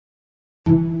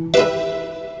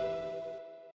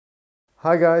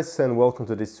Hi guys, and welcome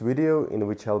to this video in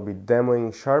which I'll be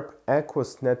demoing Sharp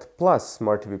Aquos Net Plus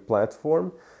Smart TV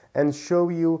platform and show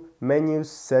you menus,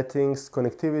 settings,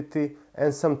 connectivity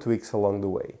and some tweaks along the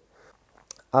way.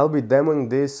 I'll be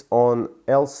demoing this on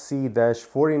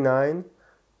LC-49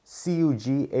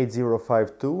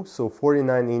 CUG8052, so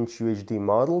 49-inch UHD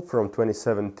model from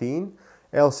 2017,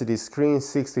 LCD screen,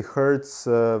 60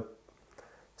 Hz,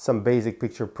 some basic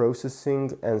picture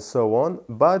processing and so on,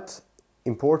 but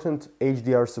important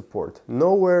HDR support.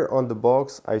 Nowhere on the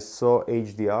box I saw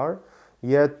HDR,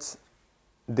 yet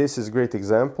this is a great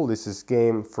example. This is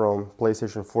game from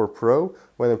PlayStation 4 Pro.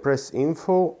 When I press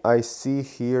info, I see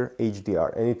here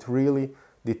HDR and it really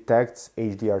detects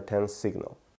HDR10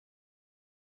 signal.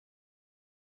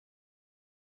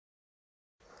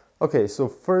 Okay, so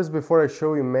first, before I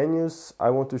show you menus,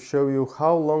 I want to show you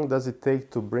how long does it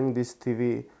take to bring this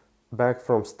TV back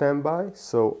from standby.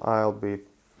 So I'll be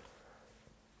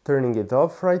turning it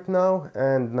off right now,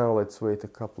 and now let's wait a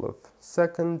couple of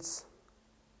seconds.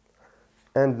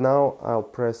 And now I'll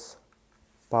press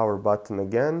power button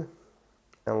again,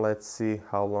 and let's see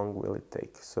how long will it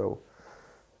take. So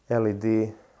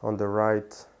LED on the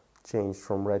right changed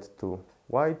from red to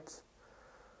white,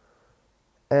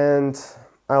 and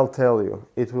I'll tell you,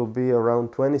 it will be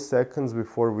around 20 seconds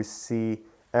before we see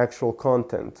actual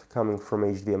content coming from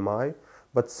HDMI,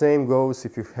 but same goes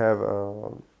if you have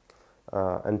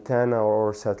antenna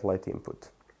or satellite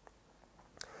input.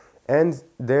 And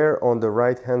there on the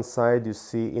right hand side you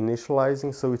see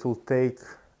initializing, so it will take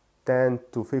 10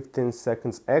 to 15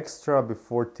 seconds extra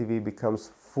before TV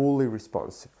becomes fully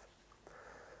responsive.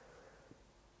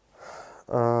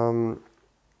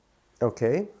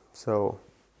 Okay, so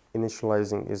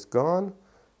initializing is gone,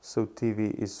 so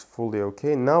TV is fully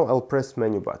okay. Now I'll press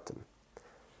menu button.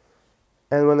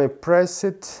 And when I press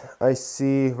it, I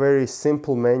see very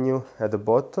simple menu at the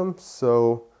bottom.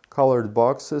 So colored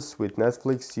boxes with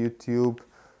Netflix, YouTube,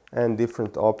 and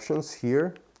different options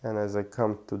here. And as I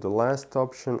come to the last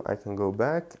option, I can go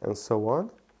back and so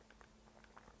on.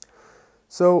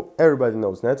 So everybody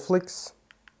knows Netflix,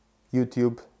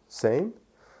 YouTube, same.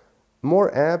 More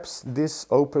apps, this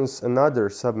opens another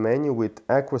submenu with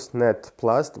Aquos Net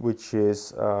Plus, which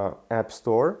is App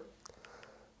Store,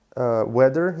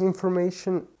 weather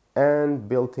information, and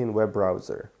built-in web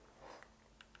browser.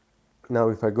 Now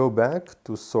if I go back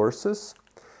to sources,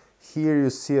 here you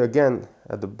see again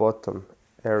at the bottom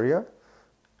area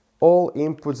all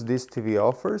inputs this TV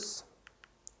offers,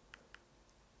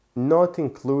 not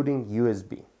including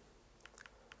USB.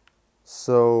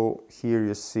 So here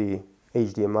you see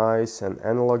HDMIs and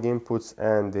analog inputs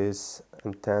and this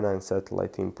antenna and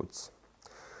satellite inputs.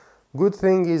 Good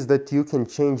thing is that you can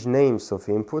change names of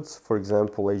inputs. For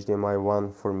example, HDMI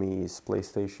 1 for me is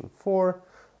PlayStation 4,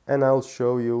 and I'll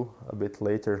show you a bit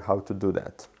later how to do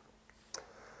that.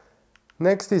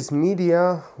 Next is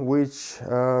media, which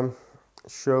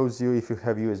shows you if you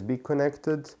have USB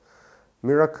connected,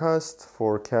 Miracast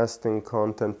for casting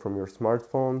content from your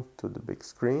smartphone to the big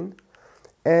screen,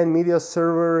 and media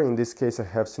server. In this case I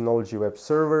have Synology web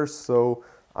server, so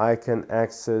I can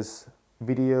access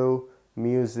video,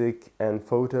 music and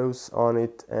photos on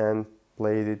it and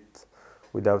play it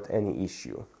without any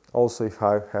issue. Also, if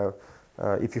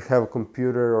you have a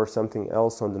computer or something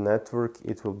else on the network,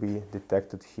 it will be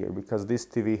detected here because this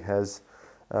TV has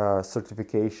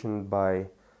certification by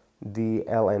the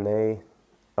LNA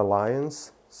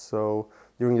Alliance, so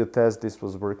during the test this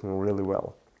was working really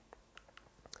well.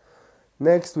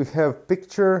 Next we have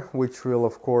picture, which will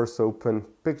of course open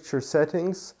picture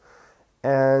settings,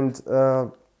 and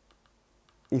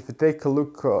if you take a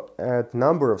look at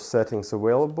number of settings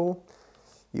available,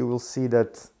 you will see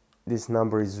that this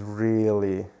number is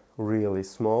really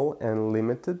small and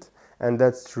limited, and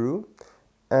that's true.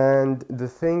 And the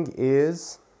thing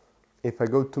is, if I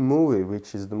go to movie,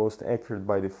 which is the most accurate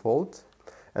by default,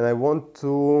 and I want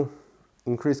to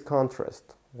increase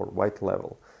contrast or white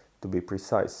level to be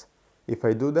precise, if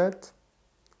I do that,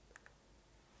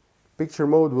 picture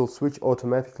mode will switch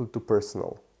automatically to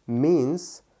personal.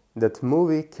 Means that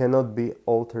movie cannot be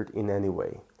altered in any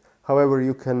way. However,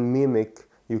 you can mimic,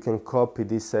 you can copy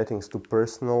these settings to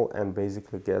personal and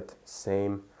basically get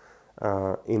same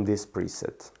in this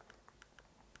preset.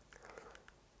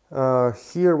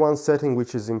 Here one setting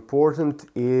which is important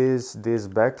is this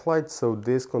backlight. So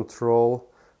this control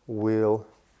will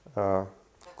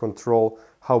control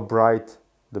how bright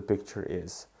the picture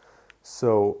is.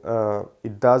 So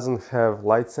it doesn't have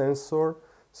light sensor,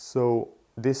 so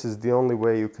this is the only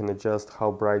way you can adjust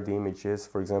how bright the image is.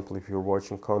 For example, if you're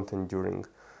watching content during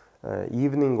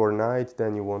evening or night,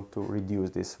 then you want to reduce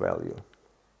this value.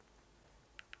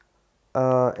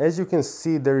 As you can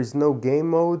see, there is no game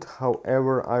mode.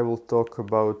 However, I will talk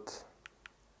about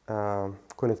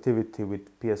connectivity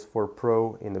with PS4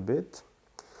 Pro in a bit.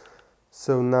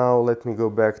 So now let me go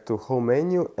back to home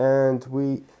menu, and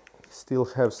we still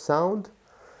have sound.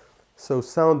 So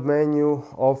sound menu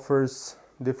offers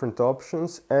different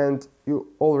options, and you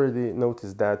already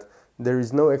noticed that there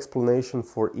is no explanation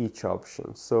for each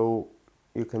option. So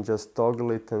you can just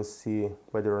toggle it and see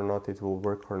whether or not it will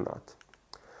work or not.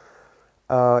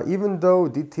 Even though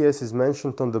DTS is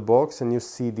mentioned on the box and you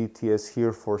see DTS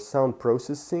here for sound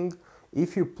processing,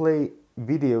 if you play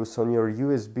videos on your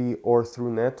USB or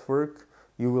through network,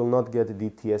 you will not get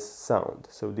DTS sound.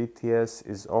 So DTS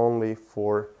is only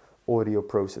for audio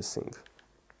processing.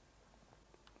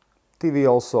 TV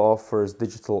also offers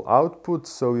digital output,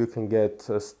 so you can get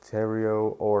a stereo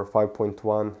or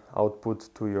 5.1 output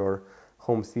to your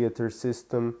home theater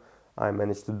system. I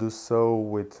managed to do so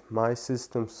with my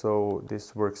system, so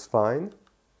this works fine.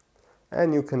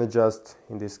 And you can adjust,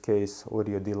 in this case,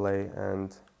 audio delay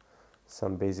and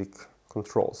some basic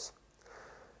controls.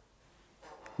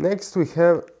 Next we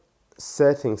have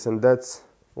settings, and that's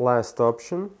last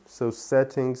option. So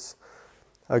settings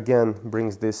again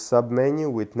brings this sub-menu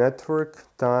with network,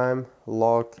 time,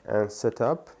 lock and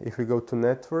setup. If we go to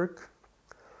network,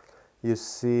 you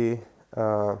see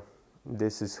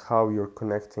this is how you're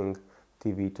connecting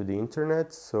TV to the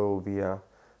internet, so via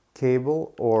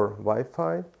cable or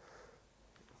Wi-Fi.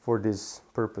 For this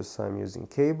purpose I'm using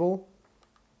cable.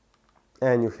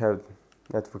 And you have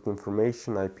network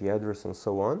information, IP address and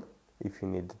so on, if you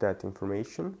need that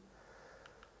information.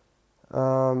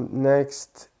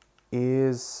 Next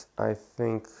is, I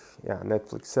think,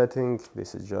 Netflix setting.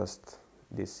 This is just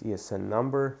this ESN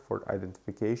number for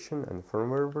identification and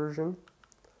firmware version.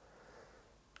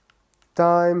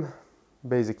 Time,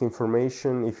 basic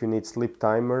information, if you need sleep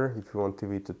timer, if you want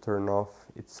TV to turn off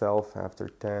itself after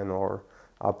 10 or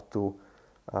up to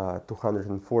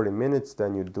 240 minutes,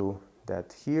 then you do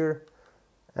that here.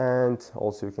 And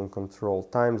also you can control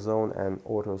time zone and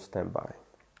auto standby.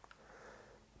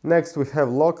 Next we have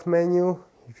lock menu.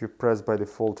 If you press by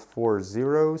default 4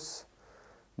 zeros,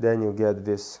 then you get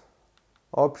these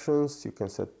options. You can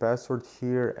set password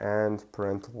here and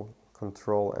parental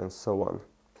control and so on.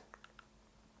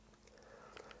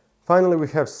 Finally we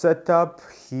have setup.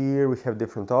 Here we have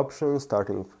different options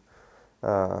starting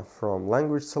from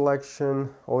language selection,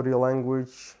 audio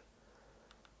language,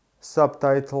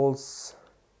 subtitles.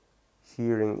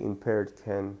 Hearing impaired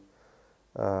can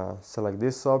select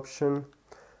this option.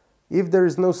 If there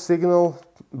is no signal,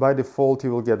 by default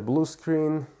you will get blue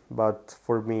screen, but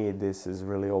for me this is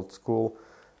really old school,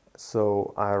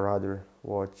 so I rather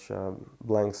watch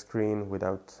blank screen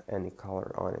without any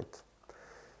color on it.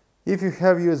 If you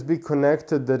have USB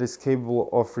connected that is capable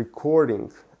of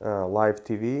recording live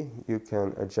TV, you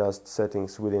can adjust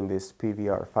settings within this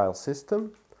PVR file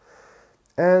system.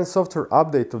 And software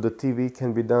update of the TV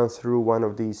can be done through one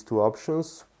of these two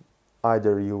options.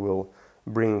 Either you will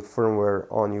bring firmware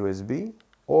on USB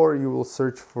or you will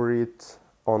search for it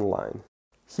online.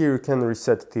 Here you can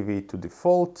reset TV to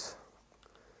default,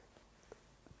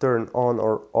 turn on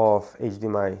or off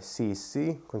HDMI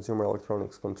CEC, Consumer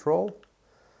Electronics Control.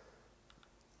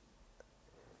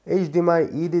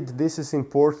 HDMI EDIT, this is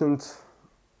important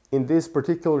in this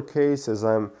particular case as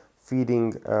I'm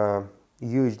feeding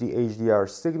UHD HDR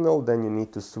signal, then you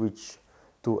need to switch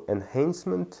to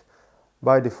enhancement.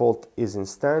 By default is in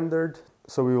standard,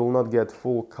 so we will not get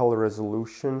full color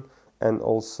resolution and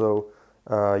also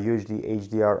UHD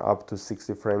HDR up to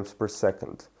 60 frames per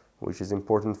second, which is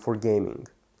important for gaming.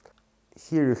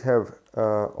 Here you have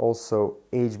also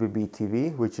HBB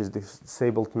TV, which is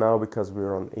disabled now because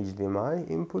we're on HDMI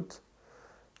input.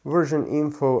 Version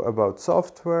info about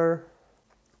software.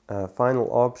 Final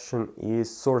option is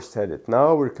source edit.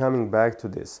 Now we're coming back to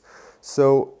this.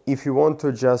 So if you want to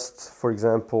adjust, for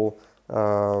example,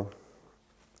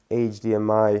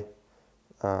 HDMI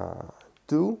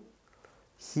 2,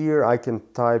 here I can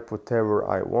type whatever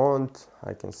I want.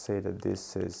 I can say that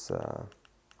this is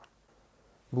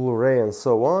Blu-ray and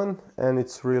so on, and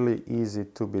it's really easy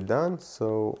to be done.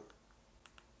 So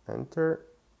enter,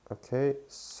 okay,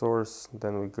 source,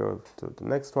 then we go to the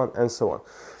next one and so on.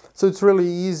 So it's really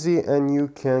easy and you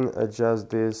can adjust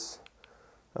this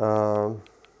to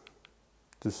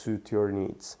suit your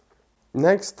needs.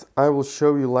 Next, I will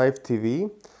show you live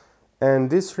TV, and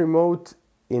this remote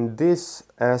in this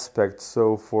aspect,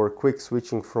 so for quick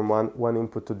switching from one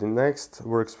input to the next,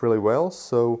 works really well.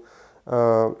 So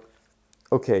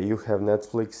okay, you have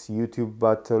Netflix, YouTube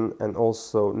button and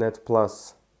also Net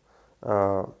Plus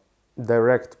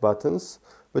direct buttons,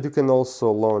 but you can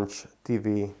also launch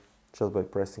TV just by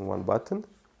pressing one button.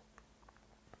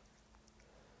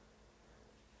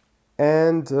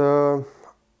 And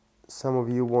some of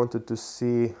you wanted to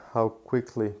see how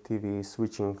quickly TV is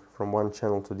switching from one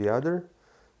channel to the other.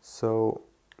 So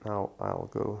now I'll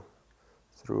go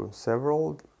through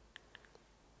several.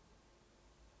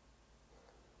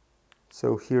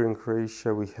 So here in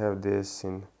Croatia we have this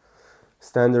in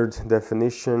standard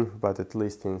definition, but at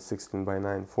least in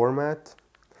 16:9 format.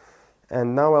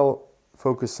 And now I'll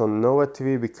focus on Nova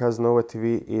TV, because Nova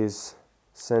TV is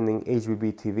sending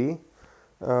HBB TV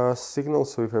signal.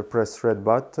 So if I press red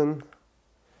button,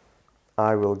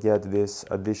 I will get this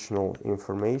additional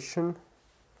information.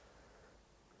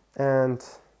 And,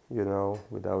 you know,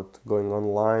 without going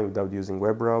online, without using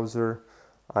web browser,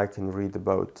 I can read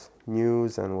about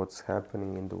news and what's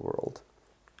happening in the world.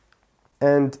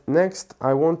 And next,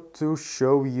 I want to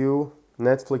show you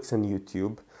Netflix and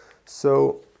YouTube.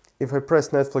 So if I press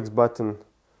Netflix button,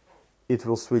 it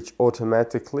will switch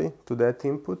automatically to that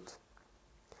input,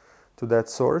 to that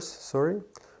source, sorry.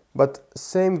 But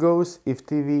same goes if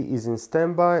TV is in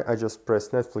standby. I just press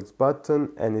Netflix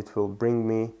button and it will bring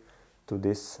me to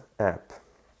this app.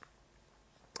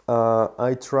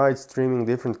 I tried streaming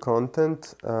different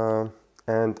content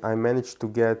and I managed to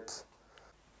get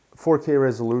 4K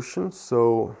resolution.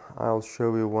 So I'll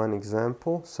show you one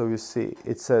example. So you see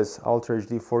it says Ultra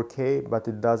HD 4K, but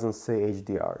it doesn't say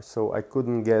HDR. So I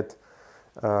couldn't get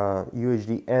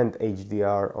UHD and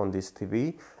HDR on this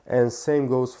TV, and same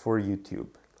goes for YouTube.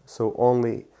 So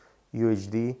only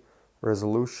UHD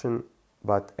resolution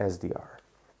but SDR.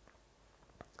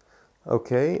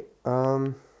 Okay,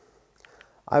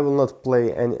 I will not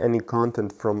play any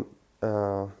content from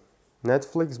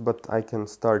Netflix, but I can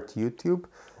start YouTube.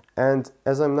 And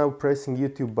as I'm now pressing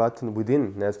YouTube button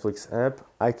within Netflix app,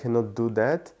 I cannot do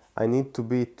that. I need to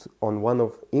be on one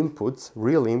of inputs,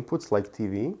 real inputs like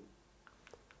TV.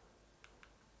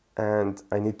 And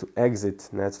I need to exit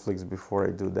Netflix before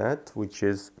I do that, which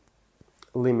is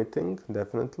limiting,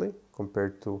 definitely,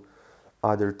 compared to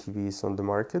other TVs on the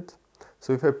market.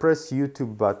 So if I press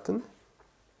YouTube button,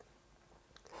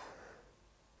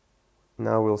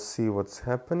 now we'll see what's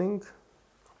happening.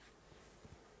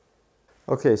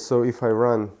 Okay, so if I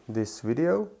run this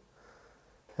video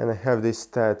and I have these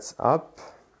stats up,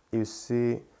 you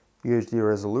see UHD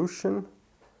resolution,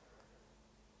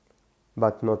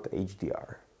 but not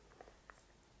HDR.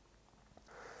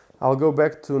 I'll go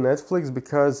back to Netflix,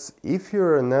 because if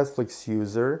you're a Netflix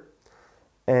user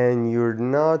and you're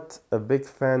not a big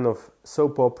fan of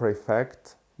soap opera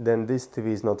effect, then this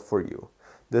TV is not for you.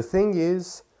 The thing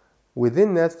is,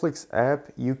 within Netflix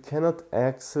app, you cannot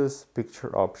access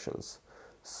picture options.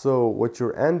 So what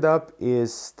you end up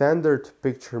is standard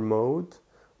picture mode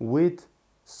with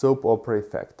soap opera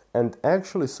effect. And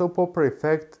actually soap opera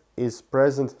effect is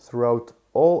present throughout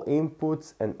all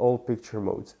inputs and all picture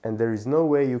modes, and there is no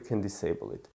way you can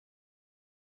disable it.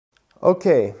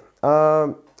 Okay,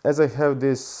 as I have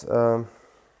this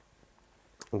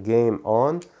game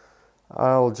on,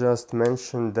 I'll just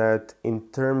mention that in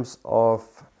terms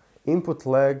of input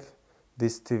lag,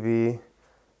 this TV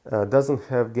doesn't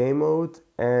have game mode,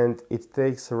 and it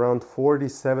takes around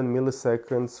 47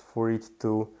 milliseconds for it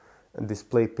to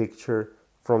display picture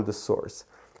from the source.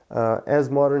 As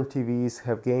modern TVs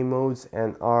have game modes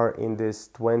and are in this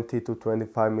 20 to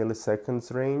 25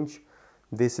 milliseconds range,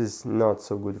 this is not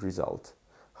so good result.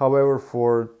 However,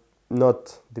 for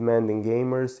not demanding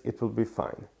gamers, it will be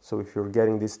fine. So if you're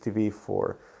getting this TV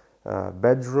for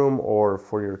bedroom or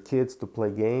for your kids to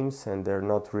play games and they're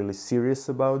not really serious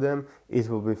about them, it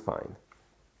will be fine.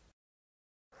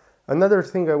 Another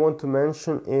thing I want to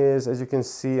mention is, as you can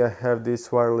see, I have this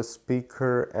wireless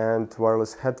speaker and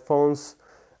wireless headphones.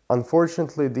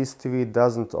 Unfortunately, this TV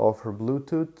doesn't offer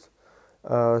Bluetooth,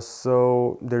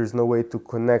 so there is no way to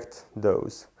connect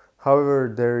those.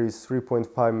 However, there is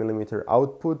 3.5mm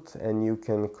output, and you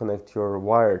can connect your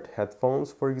wired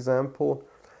headphones, for example,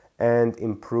 and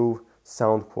improve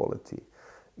sound quality.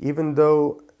 Even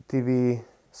though TV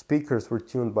speakers were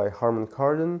tuned by Harman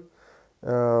Kardon,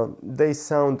 they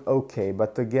sound okay,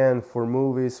 but again, for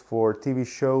movies, for TV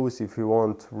shows, if you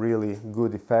want really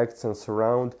good effects and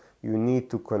surround, you need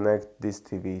to connect this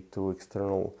TV to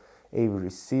external AV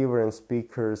receiver and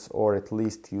speakers, or at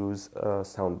least use a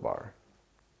soundbar.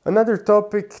 Another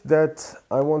topic that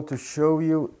I want to show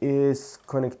you is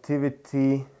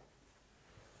connectivity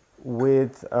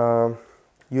with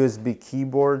USB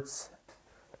keyboards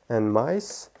and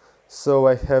mice. So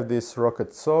I have this Rocket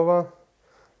Sova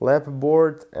lap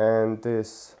board and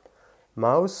this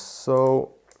mouse.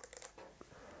 So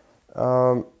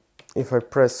if I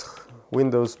press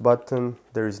Windows button,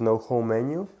 there is no home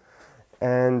menu,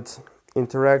 and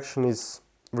interaction is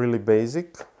really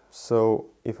basic. So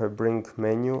if I bring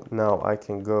menu, now I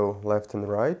can go left and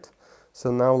right.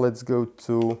 So now let's go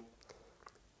to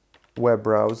web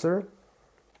browser,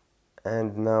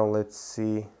 and now let's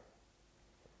see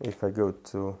if I go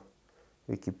to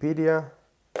Wikipedia.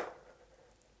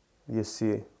 You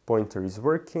see pointer is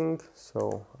working,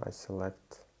 so I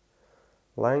select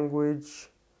language,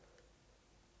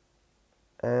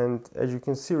 and as you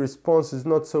can see, response is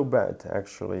not so bad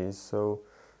actually. So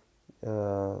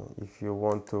if you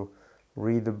want to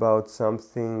read about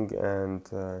something and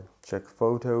check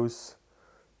photos,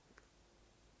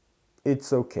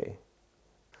 it's okay.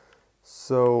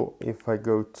 So if I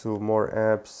go to more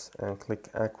apps and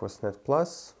click Aquos Net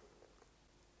Plus,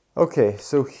 okay,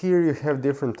 so here you have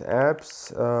different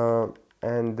apps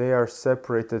and they are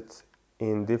separated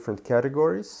in different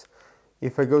categories.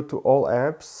 If I go to all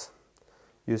apps,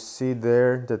 you see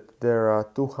there that there are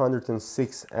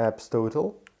 206 apps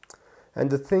total. And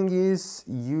the thing is,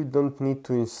 you don't need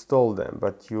to install them,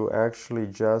 but you actually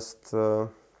just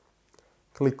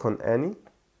click on any.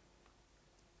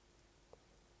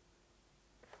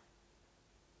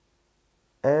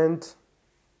 And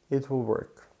it will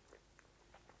work.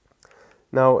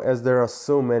 Now, as there are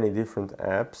so many different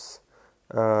apps,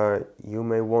 you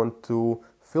may want to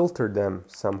filter them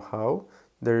somehow.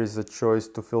 There is a choice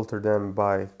to filter them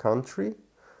by country,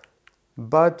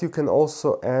 but you can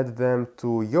also add them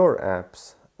to your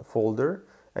apps folder,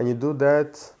 and you do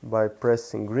that by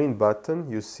pressing green button.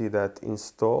 You see that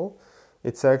install.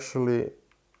 It's actually,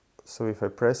 so if I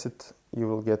press it, you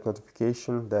will get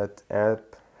notification that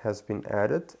app has been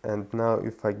added. And now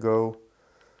if I go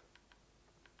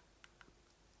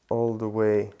all the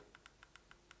way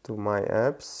to my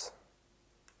apps,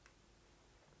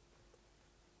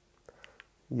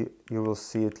 you will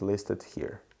see it listed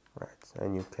here, right?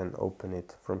 And you can open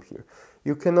it from here.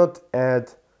 You cannot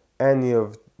add any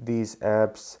of these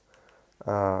apps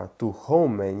to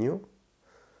home menu,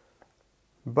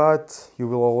 but you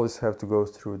will always have to go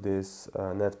through this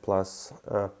Net Plus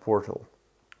portal.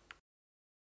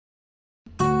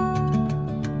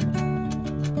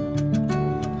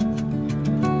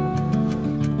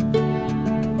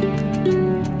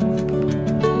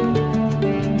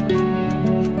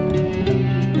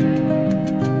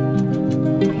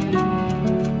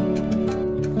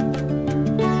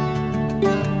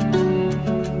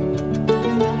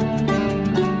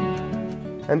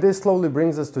 And this slowly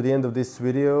brings us to the end of this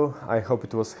video. I hope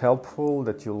it was helpful,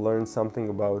 that you learned something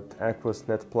about Aquos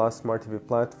Net Plus Smart TV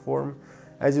platform.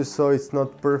 As you saw, it's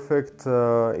not perfect,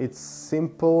 it's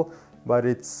simple, but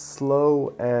it's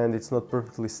slow and it's not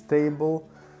perfectly stable.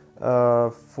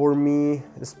 For me,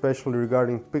 especially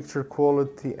regarding picture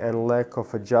quality and lack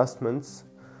of adjustments,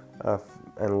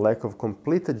 and lack of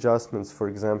complete adjustments, for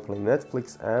example in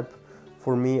Netflix app,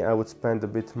 for me I would spend a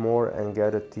bit more and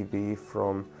get a TV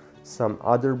from some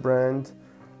other brand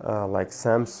like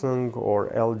Samsung or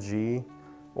LG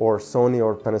or Sony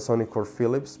or Panasonic or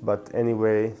Philips, but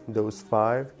anyway, those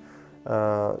five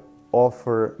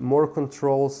offer more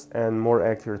controls and more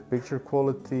accurate picture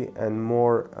quality and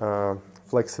more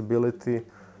flexibility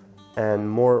and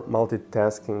more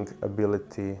multitasking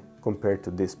ability compared to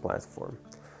this platform.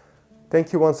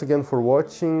 Thank you once again for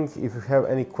watching. If you have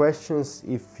any questions,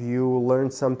 if you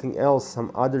learned something else,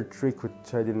 some other trick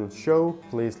which I didn't show,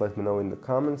 please let me know in the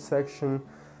comment section,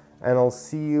 and I'll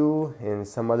see you in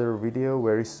some other video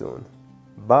very soon.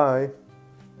 Bye!